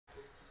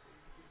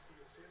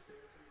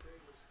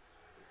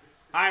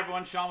Hi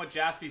everyone, Sean with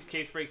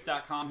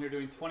JaspysCaseBreaks.com here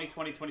doing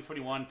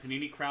 2020-2021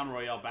 Panini Crown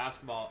Royale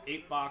Basketball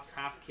 8-box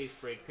half case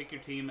break. Pick your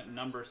team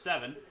number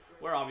 7,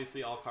 where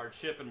obviously all cards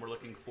ship and we're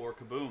looking for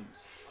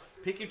kabooms.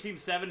 Pick your team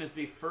 7 is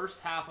the first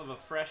half of a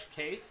fresh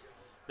case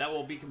that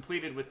will be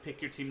completed with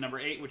pick your team number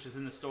 8, which is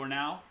in the store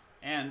now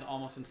and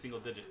almost in single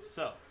digits.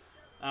 So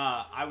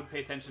I would pay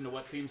attention to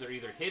what teams are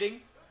either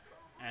hitting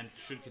and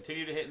should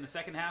continue to hit in the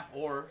second half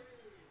or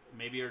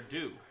maybe are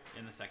due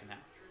in the second half.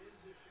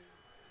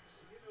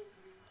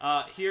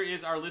 Here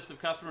is our list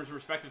of customers and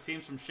respective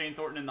teams from Shane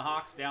Thornton and the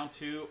Hawks down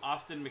to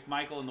Austin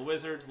McMichael and the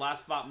Wizards.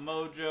 Last spot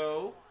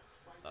Mojo.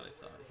 Thought I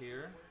saw it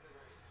here.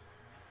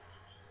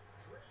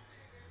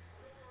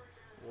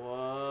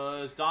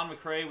 Was Don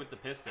McRae with the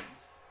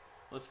Pistons.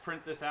 Let's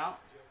print this out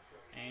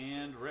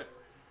and rip.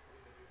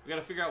 We got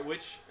to figure out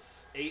which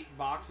 8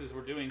 boxes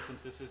we're doing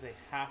since this is a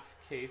half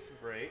case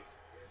break.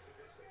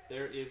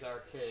 There is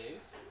our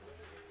case.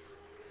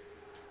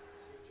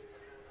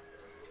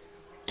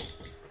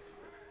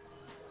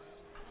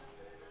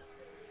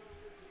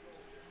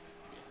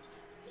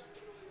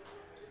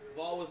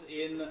 Ball was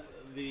in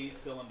the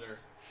cylinder.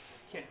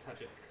 Can't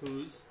touch it.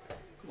 Who's?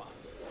 Come on.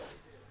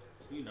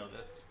 You know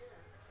this.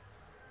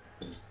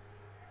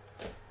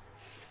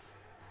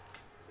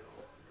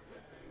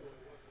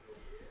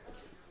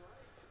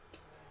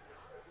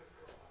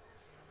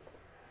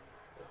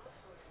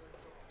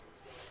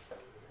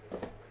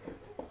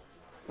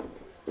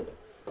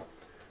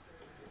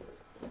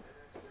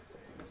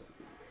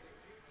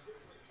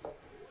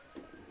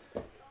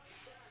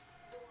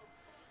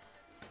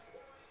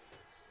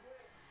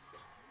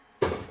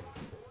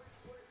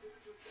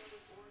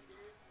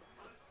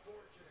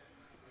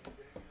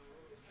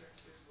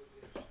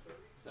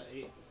 Is that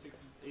 8, 6,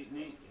 8, and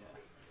 8?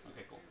 Yeah.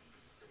 Okay, cool.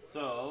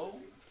 So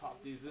let's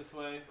pop these this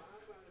way.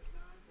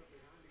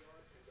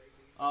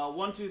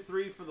 1, 2,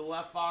 3 for the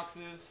left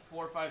boxes.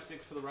 4, 5,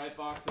 6 for the right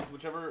boxes.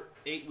 Whichever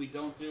 8 we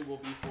don't do will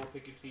be for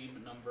pick your team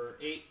number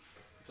 8,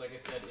 which, like I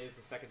said, is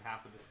the second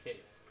half of this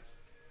case.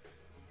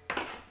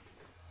 And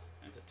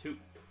it's a 2.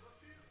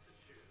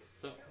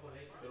 So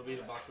it'll be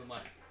the box and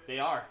left. They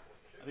are.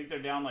 I think they're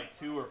down like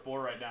 2 or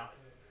 4 right now.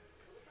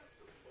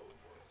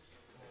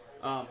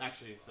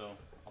 Actually, so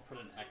I'll put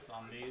an X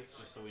on these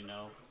just so we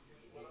know.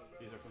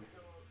 These are from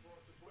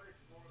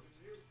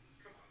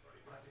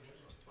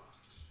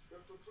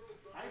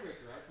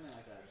tiebreaker, right? Something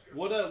like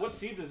that. What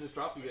seed does this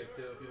drop you guys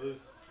to if you lose?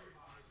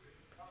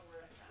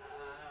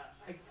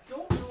 I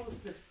don't know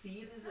if the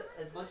seed is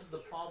as much of the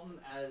problem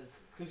as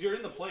Because you're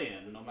in the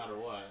play-in no matter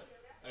what.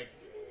 Like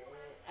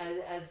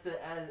as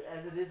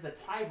it is the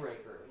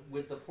tiebreaker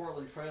with the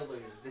Portland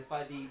Trailblazers. If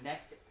by the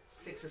next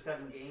 6 or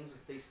 7 games,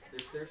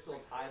 if they're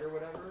still tied or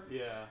whatever,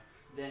 yeah,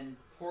 then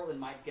Portland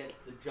might get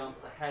the jump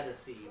ahead of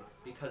seed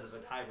because of a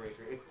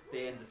tiebreaker if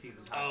they end the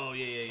season tied. Oh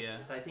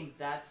yeah. So I think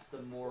that's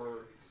the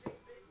more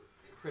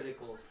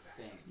critical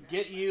thing.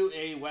 Get you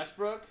a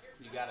Westbrook,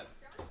 you got it.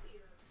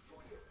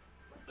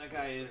 That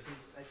guy is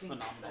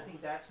phenomenal. I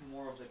think that's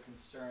more of the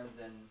concern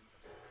than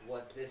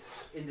what this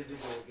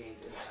individual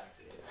game's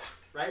impact is.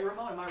 Right,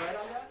 Ramon? Am I right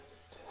on that?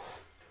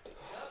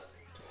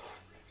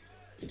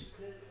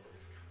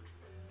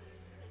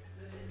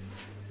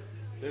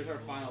 There's our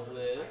final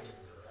list.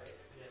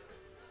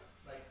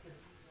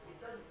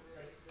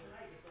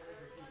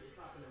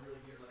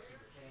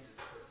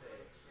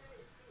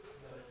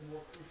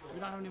 We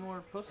don't have any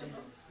more post-it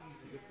notes.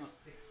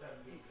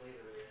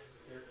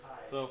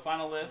 So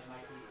final list.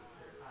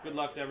 Good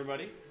luck to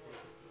everybody.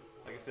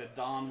 Like I said,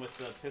 Don with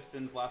the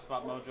Pistons, last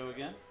spot Mojo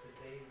again.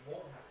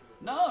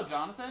 No,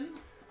 Jonathan,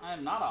 I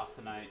am not off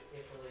tonight.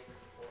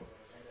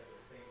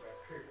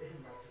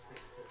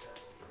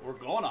 We're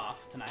going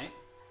off tonight.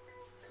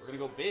 We're gonna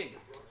go big.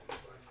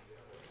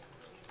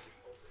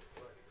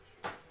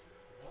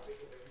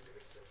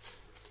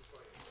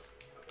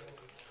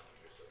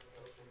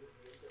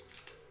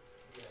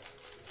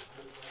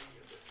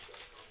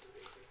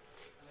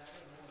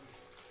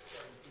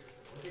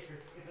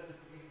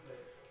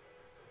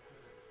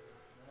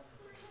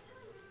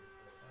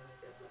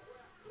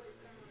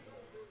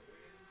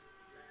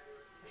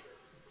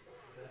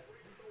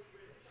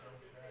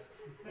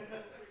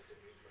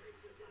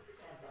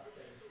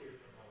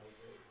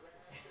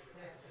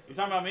 You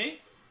talking about me?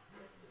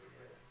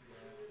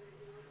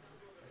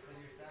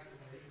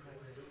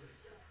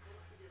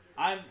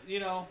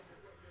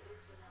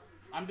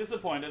 I'm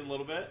disappointed a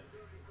little bit.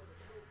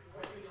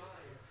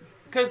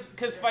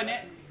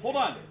 Hold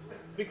on.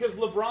 Because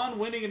LeBron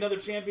winning another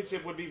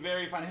championship would be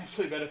very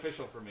financially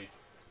beneficial for me.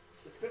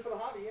 It's good for the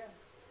hobby, yeah.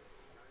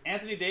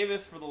 Anthony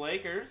Davis for the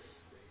Lakers.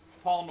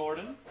 Paul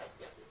Norton.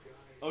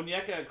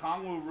 Onyeka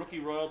Okongwu, rookie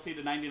royalty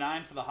to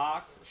 99 for the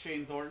Hawks.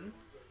 Shane Thornton.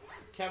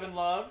 Kevin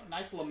Love,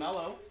 nice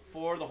LaMelo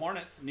for the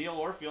Hornets. Neil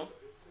Orfield.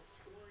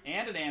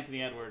 And an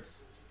Anthony Edwards.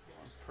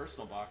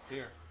 Personal box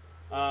here.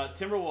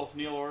 Timberwolves,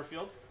 Neil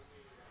Orfield.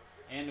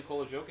 And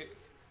Nikola Jokic.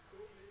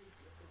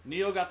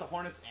 Neil got the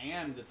Hornets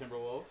and the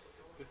Timberwolves.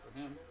 Good for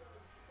him.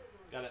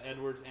 Got an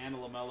Edwards and a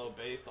LaMelo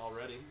base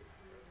already.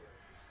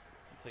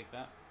 I'll take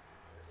that.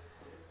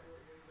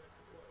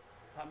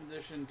 Platinum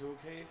Edition dual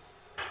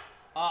case.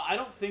 I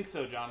don't think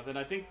so, Jonathan.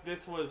 I think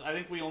this was. I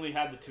think we only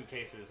had the 2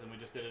 cases, and we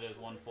just did it as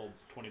one full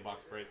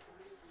 20-box break,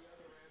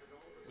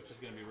 which is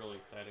going to be really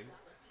exciting.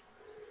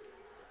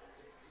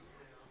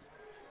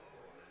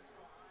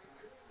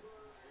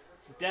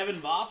 Devin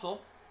Vassell,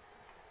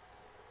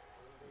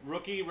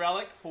 rookie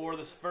relic for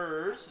the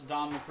Spurs.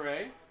 Don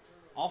McRae,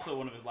 also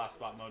one of his last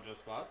spot mojo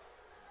spots,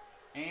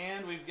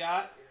 and we've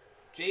got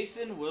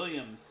Jason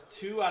Williams,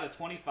 2 out of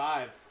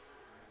 25,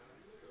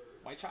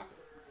 white chocolate.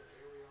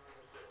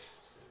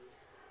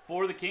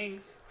 For the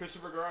Kings,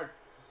 Christopher Gerard.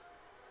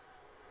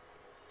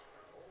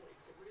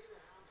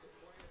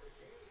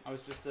 I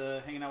was just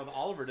hanging out with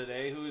Oliver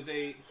today, who is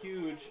a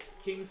huge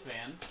Kings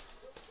fan,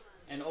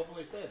 and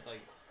openly said,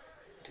 like,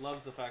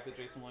 loves the fact that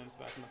Jason Williams is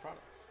back in the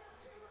products.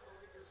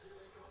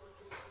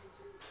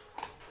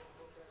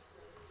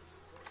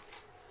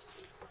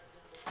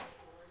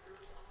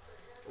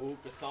 Ooh,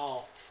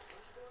 Gasol.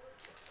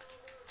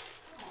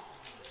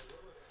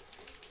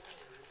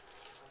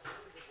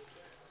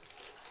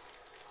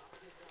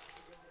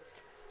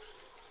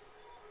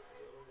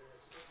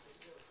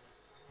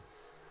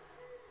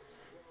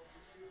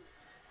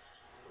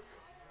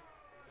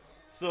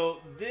 So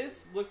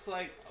this looks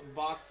like a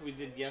box we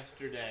did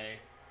yesterday.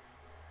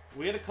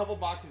 We had a couple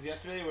boxes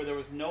yesterday where there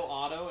was no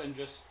auto and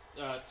just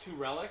 2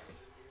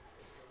 relics.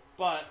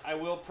 But I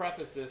will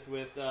preface this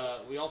with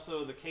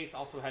the case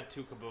also had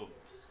 2 kabooms.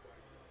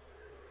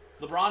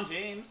 LeBron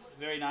James,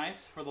 very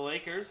nice for the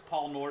Lakers.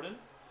 Paul Norden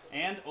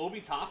and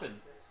Obi Toppin,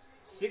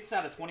 6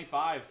 out of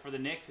 25 for the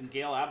Knicks and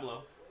Gail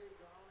Abloh.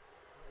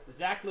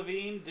 Zach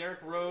LaVine, Derrick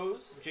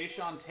Rose,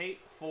 Jayshawn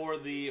Tate for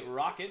the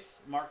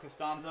Rockets, Mark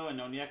Costanzo and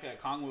Onyeka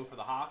Okongwu for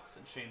the Hawks,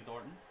 and Shane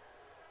Thornton.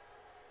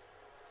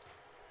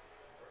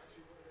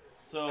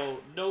 So,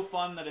 no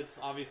fun that it's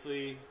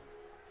obviously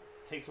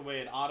takes away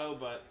an auto,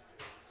 but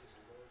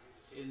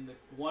in the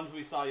ones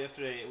we saw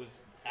yesterday, it was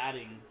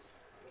adding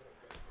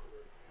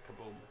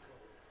kaboom,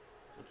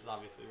 which is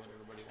obviously what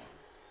everybody wants.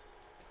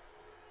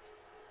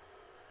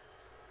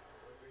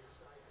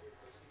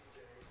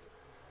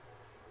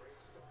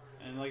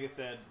 And like I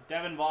said,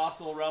 Devin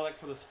Vassell, relic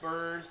for the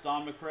Spurs,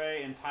 Don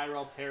McRae, and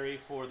Tyrell Terry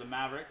for the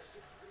Mavericks.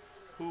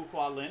 Hu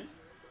Hua Lin.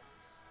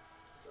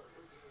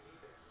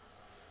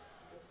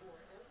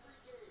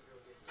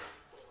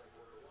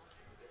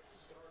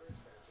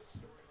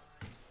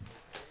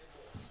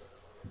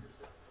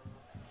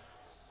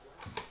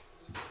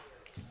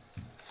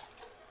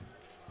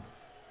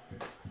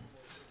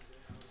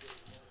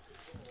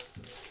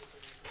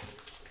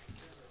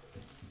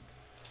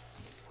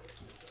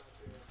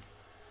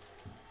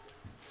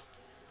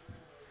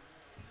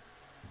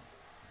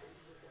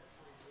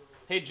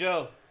 Hey,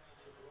 Joe.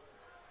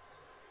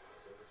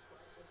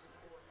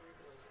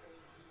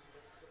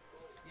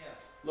 Yeah.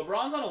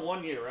 LeBron's on a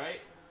 1 year, right?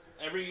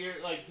 Every year,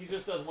 like, he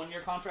just does 1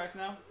 year contracts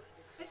now?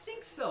 I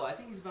think so. I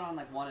think he's been on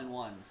like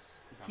 1-and-1s.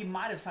 Okay. He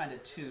might have signed a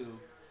 2.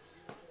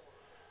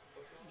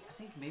 I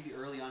think maybe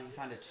early on he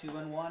signed a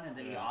 2-and-1, and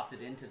then he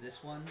opted into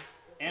this one.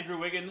 Andrew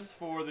Wiggins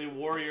for the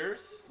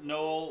Warriors,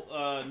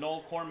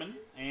 Noel Corman,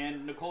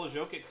 and Nikola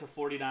Jokic to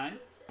 49.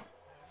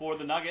 For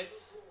the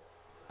Nuggets,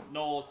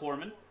 Noel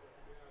Corman.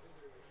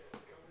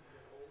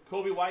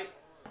 Kobe White,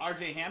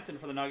 R.J. Hampton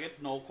for the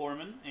Nuggets, Noel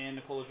Corman, and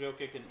Nikola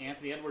Jokic, and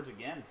Anthony Edwards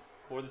again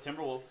for the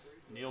Timberwolves,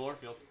 Neil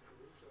Orfield.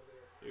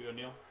 There you go,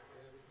 Neil.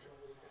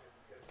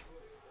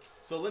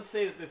 So let's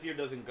say that this year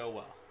doesn't go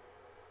well.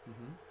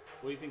 Mm-hmm.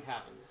 What do you think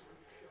happens?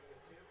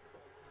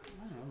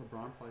 I don't know.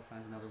 LeBron probably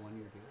signs another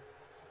 1-year deal.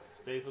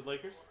 Stays with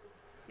Lakers?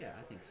 Yeah,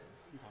 I think so.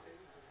 Okay.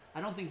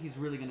 I don't think he's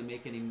really going to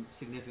make any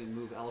significant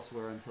move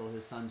elsewhere until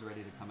his son's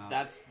ready to come out.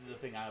 That's the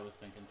thing I was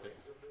thinking too.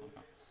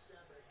 Okay.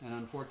 And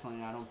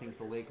unfortunately, I don't think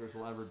the Lakers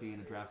will ever be in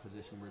a draft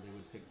position where they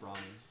would pick Bronny.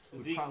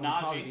 Zeke would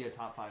probably be a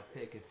top 5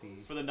 pick if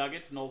he for the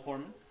Nuggets, Noel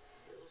Corman.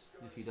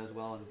 If he does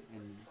well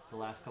in the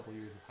last couple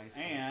years of high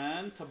school.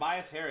 And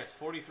Tobias Harris,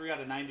 43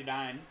 out of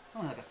 99. He's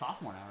only like a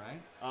sophomore now,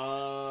 right?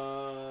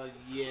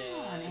 Yeah.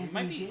 On, he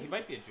might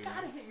be a junior.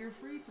 Gotta hit your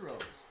free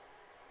throws.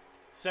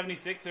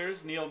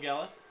 76ers, Neil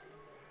Gellis.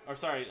 Or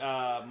sorry,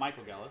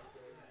 Michael Gellis.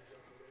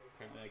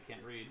 Apparently I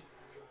can't read.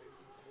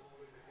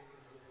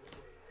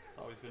 It's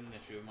always been an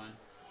issue of mine.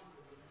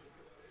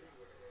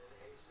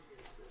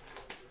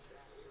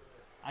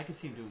 I could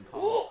see him doing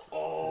college.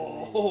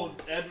 Oh,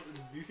 Ed,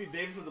 do you see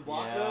Davis with the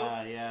block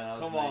though? Yeah, that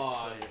was Come nice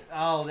on. play.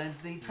 Oh, then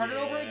they turn it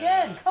over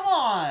again. Come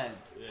on.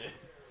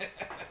 Yeah.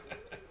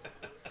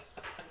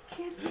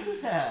 Can't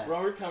do that.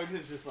 Robert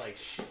Covington's just like,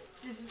 shh.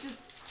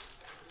 Just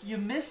you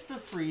miss the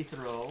free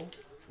throw.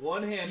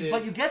 One-handed.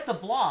 But you get the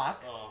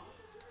block. Oh.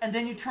 And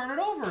then you turn it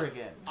over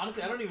again.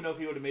 Honestly, I don't even know if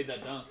he would have made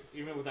that dunk,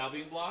 even without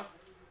being blocked,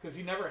 because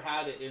he never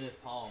had it in his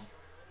palm.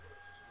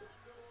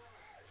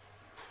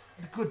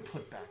 Good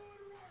putback.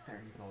 There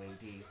you go,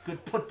 AD.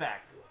 Good putback.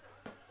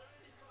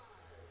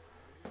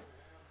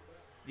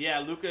 Yeah,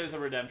 Luka is a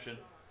redemption.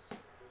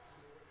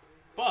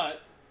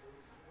 But,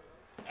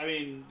 I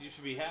mean, you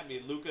should be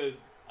happy. Luka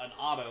is an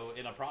auto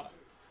in a product.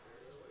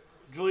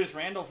 Julius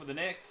Randle for the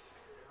Knicks.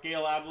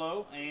 Gail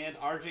Abloh and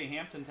R.J.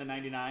 Hampton to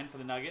 99 for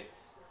the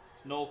Nuggets.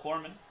 Noel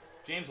Corman.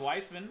 James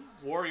Weissman,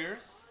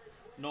 Warriors,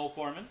 Noel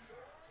Corman.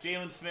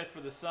 Jalen Smith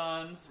for the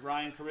Suns,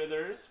 Ryan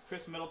Carithers,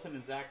 Chris Middleton,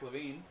 and Zach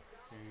LaVine.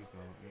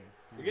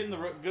 We're getting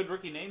the good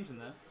rookie names in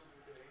this.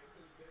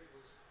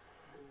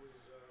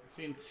 We've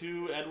seen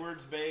 2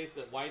 Edwards base,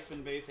 a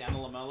Weissman base, and a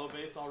LaMelo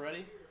base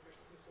already.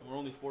 And we're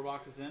only 4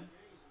 boxes in.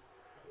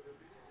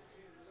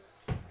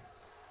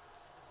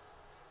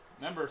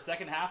 Remember,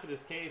 second half of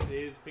this case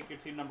is pick your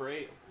team number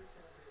 8.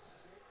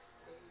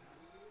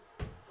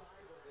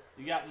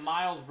 You got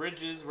Miles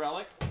Bridges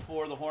relic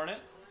for the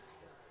Hornets,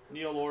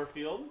 Neil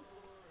Orfield.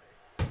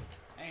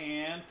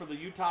 And for the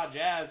Utah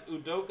Jazz,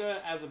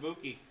 Udoka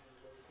Azubuike.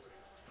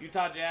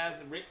 Utah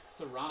Jazz, Rick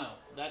Serrano.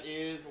 That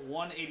is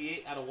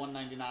 188 out of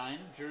 199,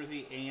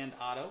 jersey and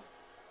auto.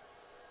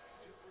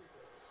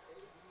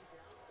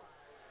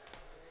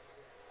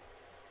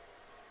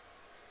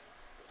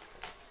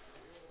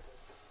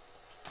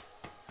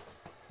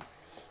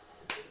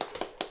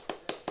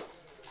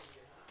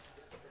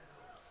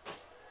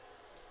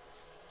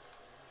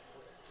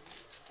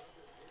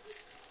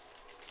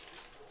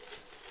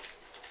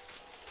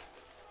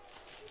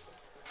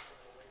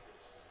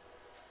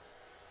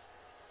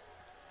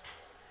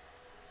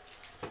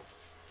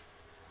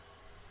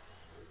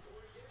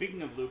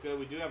 Speaking of Luka,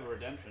 we do have a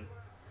redemption.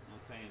 I'm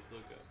not saying it's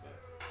Luka, but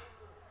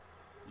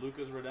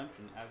Luka's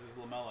redemption, as is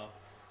LaMelo.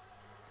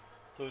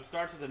 So it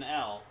starts with an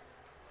L.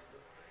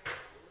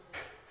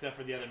 Except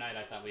for the other night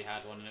I thought we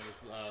had one, and it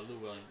was Lou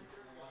Williams.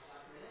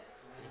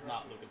 It was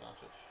not Luka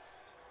Doncic.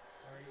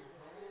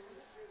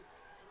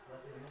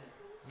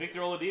 Victor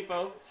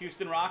Oladipo,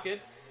 Houston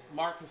Rockets,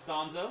 Mark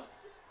Costanzo.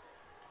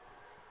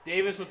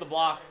 Davis with the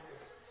block.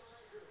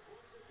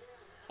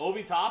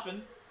 Obi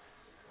Toppin.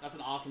 That's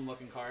an awesome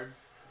looking card.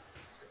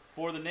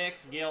 For the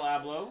Knicks, Gail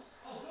Abloh.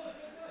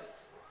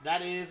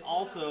 That is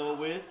also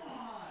with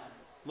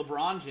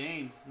LeBron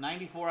James,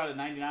 94 out of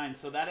 99.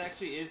 So that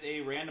actually is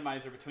a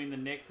randomizer between the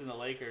Knicks and the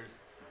Lakers.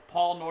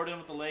 Paul Norton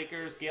with the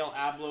Lakers, Gail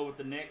Abloh with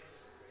the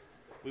Knicks.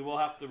 We will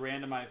have to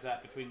randomize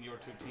that between your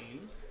 2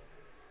 teams.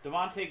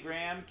 Devontae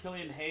Graham,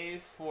 Killian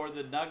Hayes for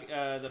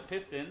the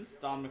Pistons,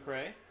 Don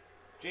McRae,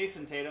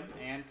 Jason Tatum,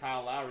 and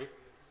Kyle Lowry.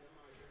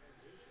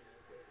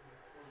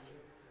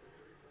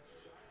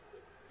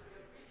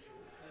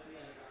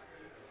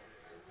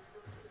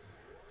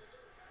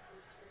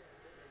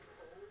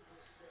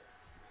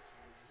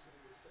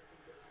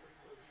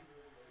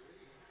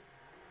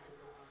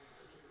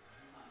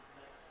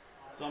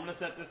 So I'm going to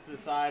set this to the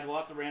side. We'll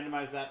have to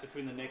randomize that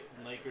between the Knicks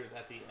and Lakers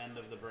at the end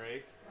of the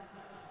break.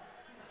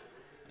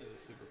 That is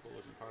a super cool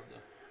looking card, though.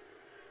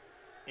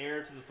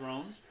 Heir to the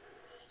throne.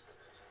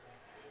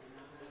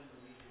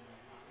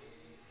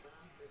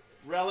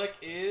 Relic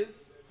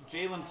is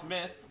Jalen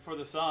Smith for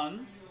the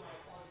Suns.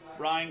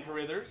 Ryan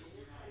Carithers.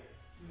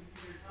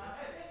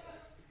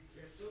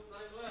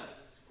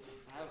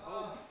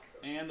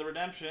 And the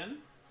redemption.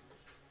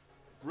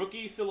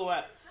 Rookie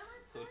silhouettes.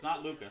 So it's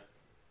not Luka.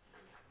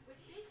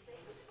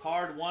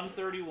 Card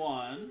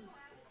 131.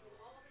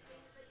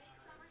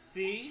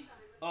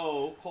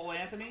 C.O. Cole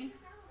Anthony.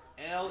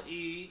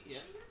 L.E. Yeah,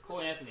 Cole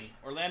Anthony.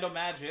 Orlando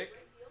Magic.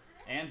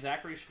 And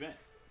Zachary Schmidt.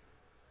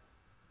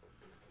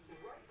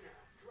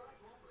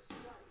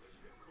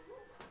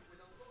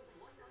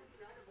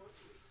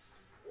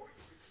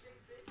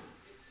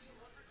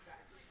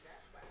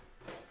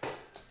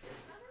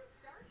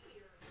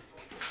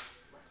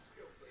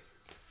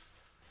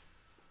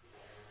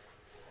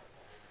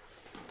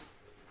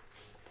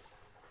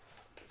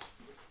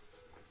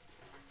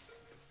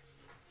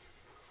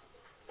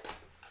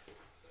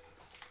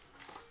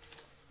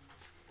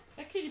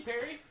 Katy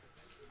Perry.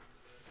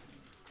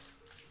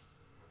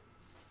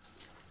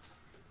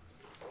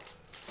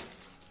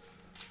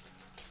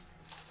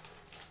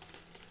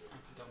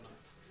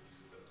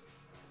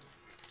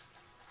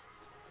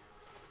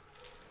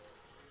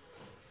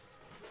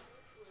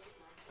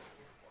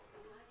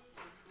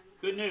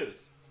 Good news.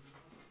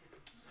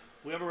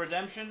 We have a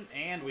redemption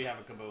and we have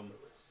a kaboom.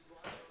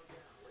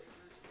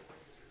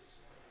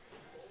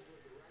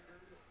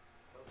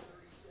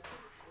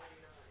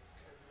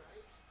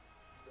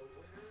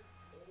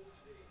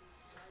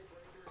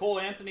 Cole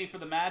Anthony for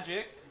the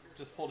Magic.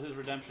 Just pulled his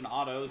redemption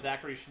auto.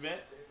 Zachary Schmidt.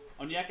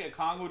 Onyeka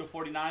Okongwu to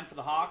 49 for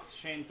the Hawks.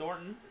 Shane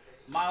Thornton.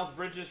 Miles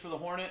Bridges for the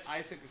Hornet.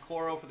 Isaac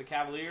Okoro for the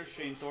Cavaliers.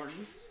 Shane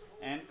Thornton.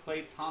 And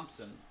Klay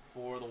Thompson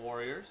for the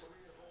Warriors.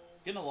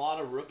 Getting a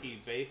lot of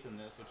rookie base in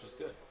this, which is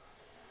good.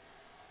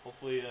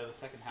 Hopefully the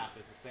second half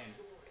is the same.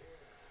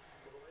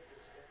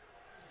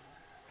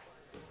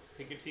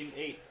 Pick your team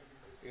 8.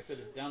 Like I said,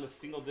 it's down to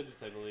single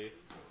digits, I believe.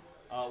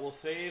 We'll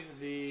save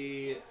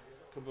the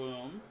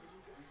kaboom.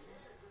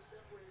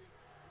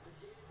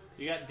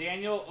 You got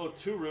Daniel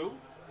Oturu,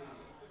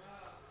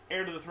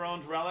 heir to the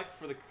throne's relic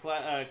for the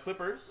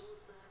Clippers.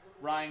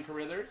 Ryan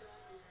Carithers.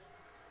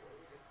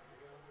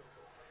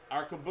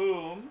 Our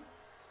kaboom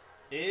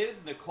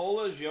is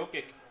Nikola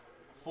Jokic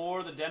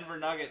for the Denver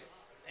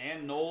Nuggets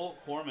and Noel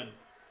Corman.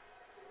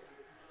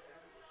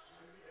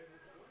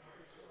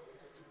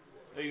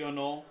 There you go,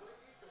 Noel.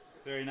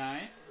 Very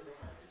nice.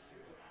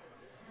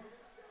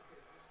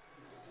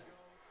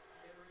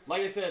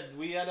 Like I said,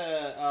 we had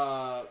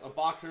a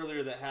box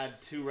earlier that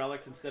had 2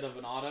 relics instead of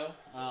an auto.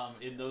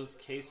 In those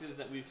cases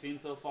that we've seen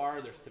so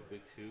far, there's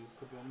typically 2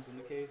 kabooms in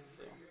the case.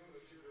 So.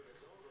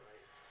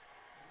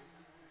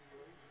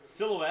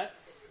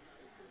 Silhouettes.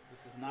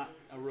 This is not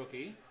a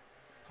rookie.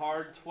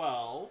 Card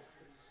 12.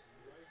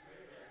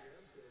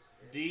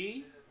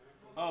 D-O-N.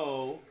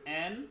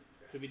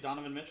 Could be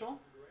Donovan Mitchell?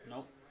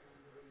 Nope.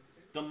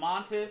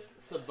 Domantas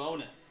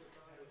Sabonis.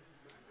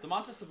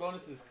 Domantas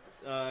Sabonis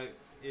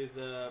is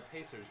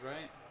Pacers,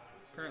 right?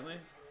 Currently.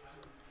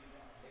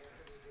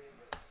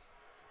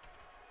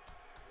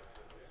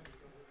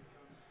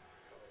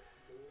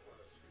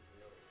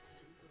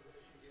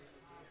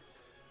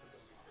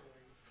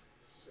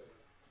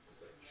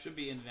 Should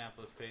be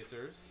Indianapolis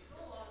Pacers.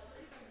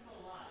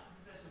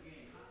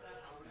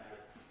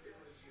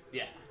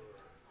 Yeah.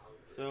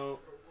 So,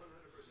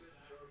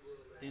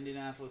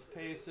 Indianapolis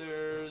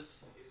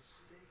Pacers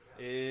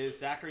is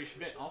Zachary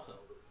Schmidt also.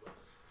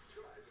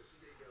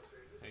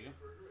 There you go.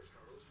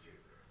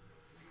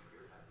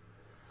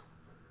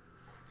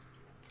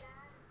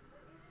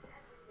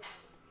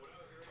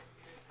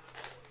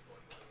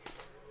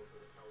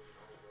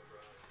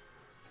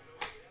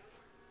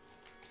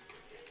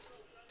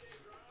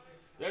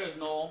 There's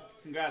Noel.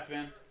 Congrats,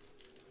 man.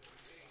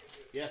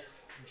 Yes,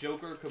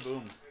 Joker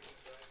Kaboom.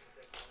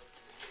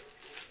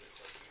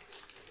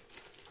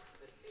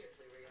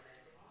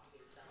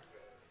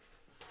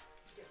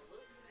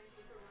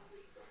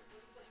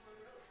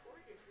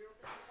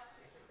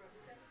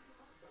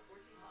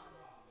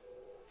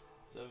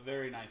 It's a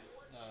very nice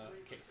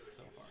case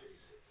so far.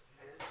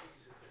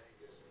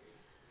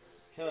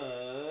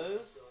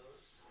 Because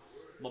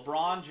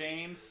LeBron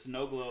James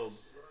Snow Globe.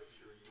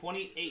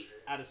 28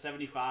 out of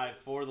 75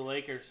 for the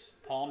Lakers,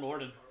 Paul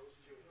Norton.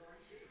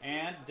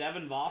 And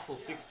Devin Vassell,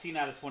 16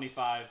 out of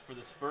 25 for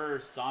the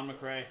Spurs, Don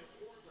McRae.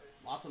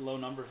 Lots of low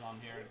numbers on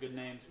here, good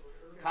names.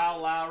 Kyle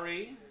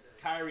Lowry,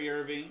 Kyrie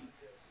Irving,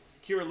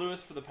 Kira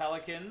Lewis for the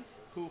Pelicans,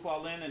 Hu Hua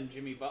Lin, and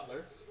Jimmy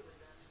Butler.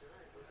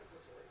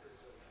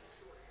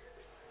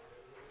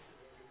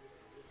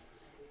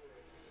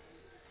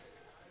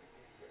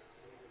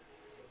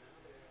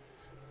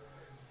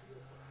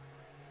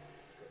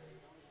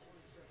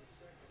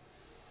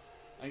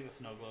 I think the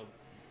snow globe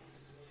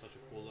is such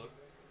a cool look.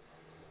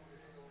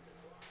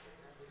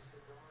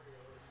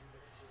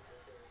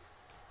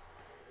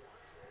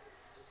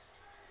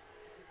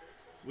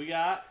 We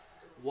got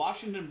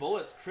Washington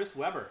Bullets, Chris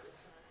Webber.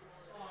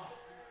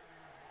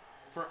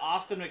 For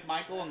Austin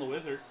McMichael and the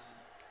Wizards.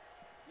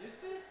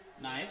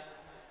 Nice.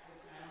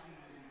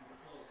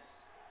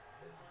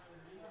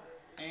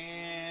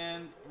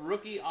 And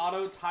rookie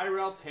auto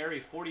Tyrell Terry,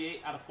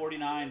 48 out of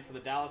 49 for the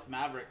Dallas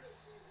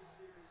Mavericks.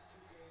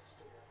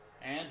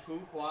 And Hu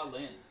Hua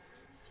Lin.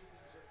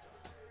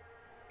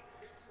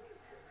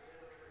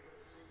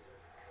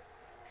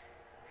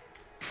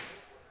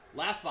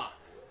 Last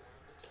box.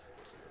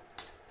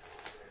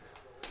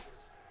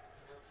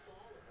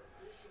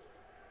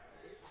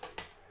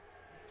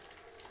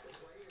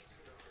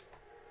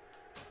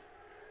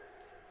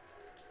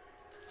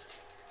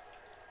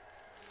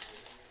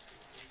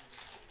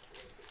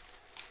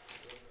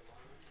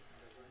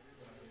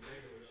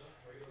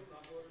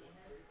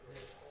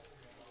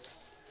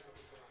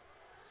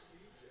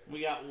 We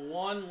got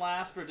one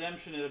last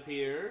redemption, it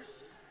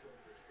appears,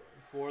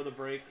 before the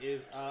break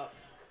is up.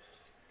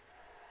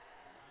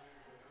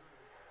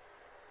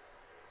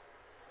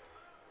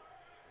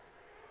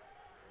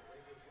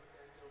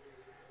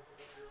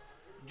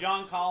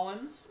 John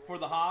Collins for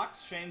the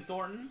Hawks, Shane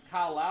Thornton,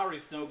 Kyle Lowry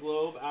Snow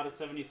Globe out of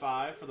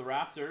 75 for the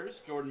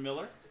Raptors, Jordan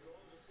Miller,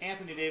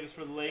 Anthony Davis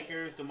for the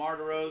Lakers, DeMar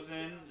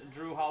DeRozan,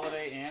 Drew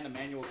Holiday, and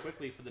Emmanuel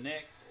Quickley for the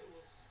Knicks,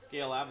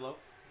 Gail Abloh.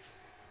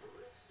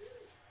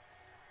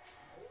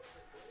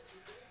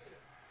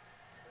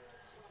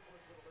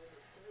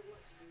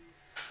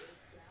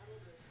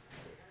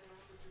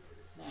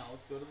 Now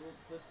let's go to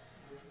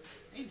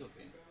the Angels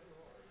game.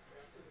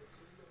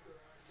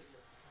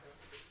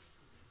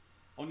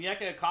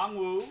 Onyeka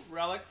Okongwu,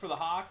 relic for the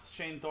Hawks,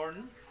 Shane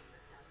Thornton.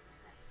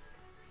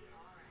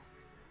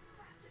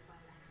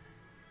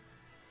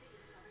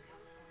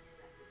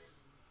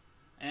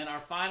 And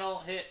our final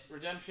hit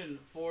redemption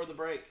for the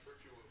break.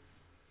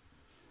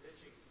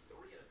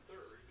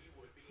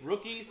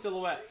 Rookie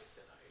Silhouettes.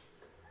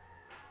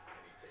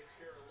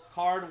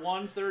 Card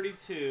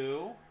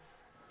 132.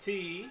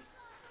 T.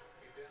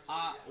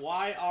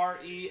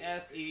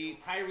 Y-R-E-S-E.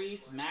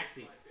 Tyrese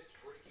Maxey.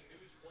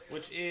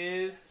 Which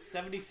is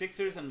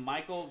 76ers and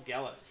Michael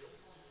Gellis.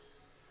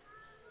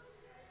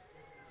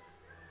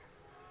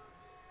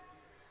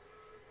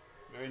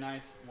 Very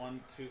nice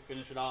one to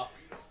finish it off.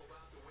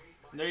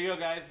 And there you go,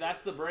 guys.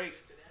 That's the break.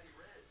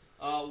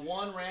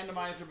 One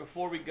randomizer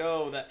before we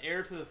go. That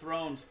heir to the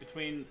thrones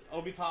between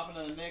Obi Toppin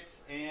and the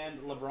Knicks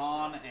and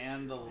LeBron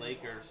and the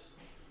Lakers.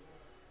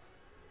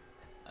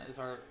 That is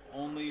our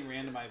only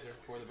randomizer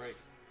for the break.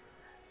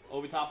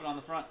 Obi Toppin on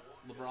the front.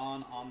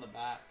 LeBron on the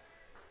back.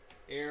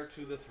 Heir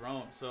to the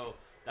throne. So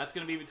that's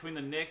going to be between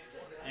the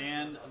Knicks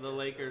and the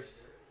Lakers.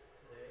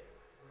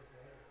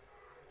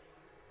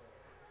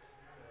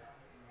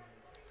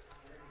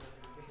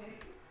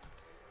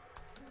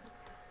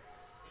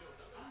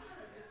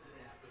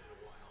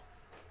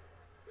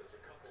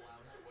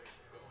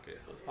 Okay,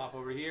 so let's pop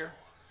over here.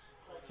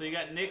 So you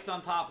got Knicks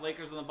on top,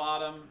 Lakers on the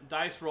bottom.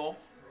 Dice roll.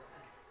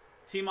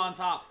 Team on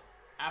top.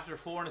 After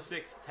 4 and a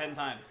 6, 10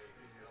 times.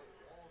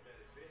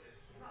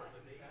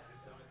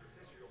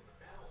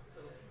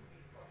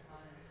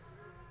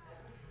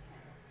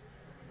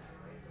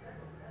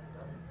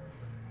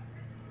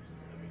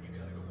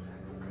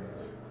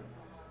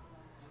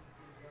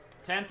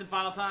 Tenth and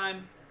final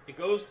time. It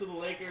goes to the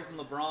Lakers and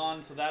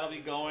LeBron, so that'll be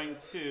going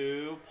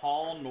to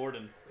Paul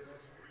Norden.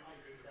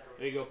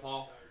 There you go,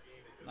 Paul.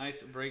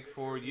 Nice break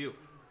for you.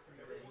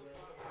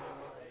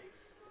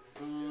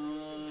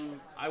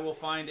 I will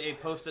find a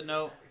post-it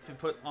note to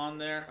put on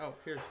there. Oh,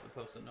 here's the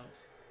post-it notes.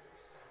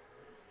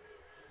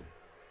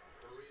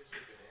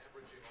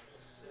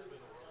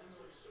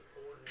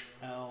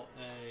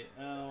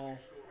 LAL.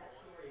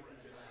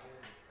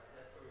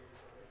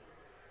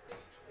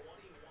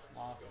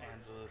 Los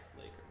Angeles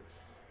Lakers.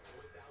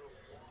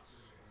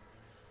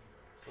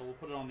 So we'll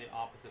put it on the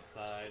opposite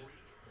side.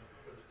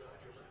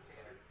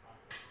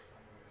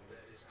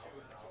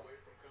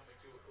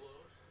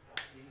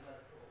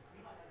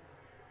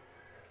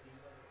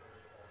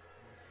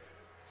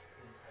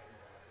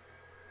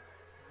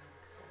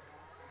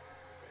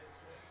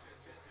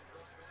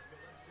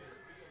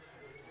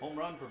 Home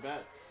run for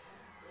Betts.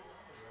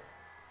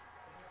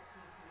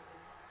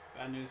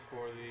 Bad news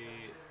for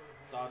the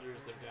Dodgers.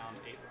 They're down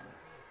 8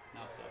 runs.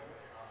 Now 7.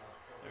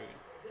 There we go.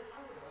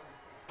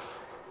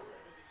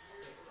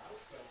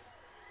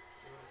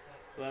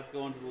 So that's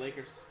going to the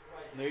Lakers.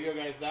 And there you go,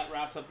 guys. That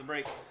wraps up the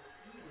break.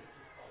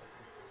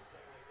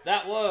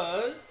 That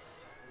was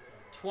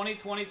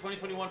 2020-2021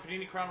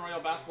 Panini Crown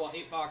Royale Basketball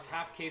 8-box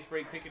half case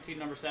break. Pick your team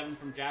number 7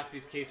 from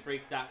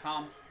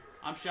JaspysCaseBreaks.com.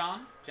 I'm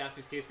Sean,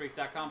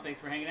 JaspysCaseBreaks.com. Thanks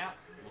for hanging out.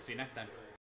 We'll see you next time.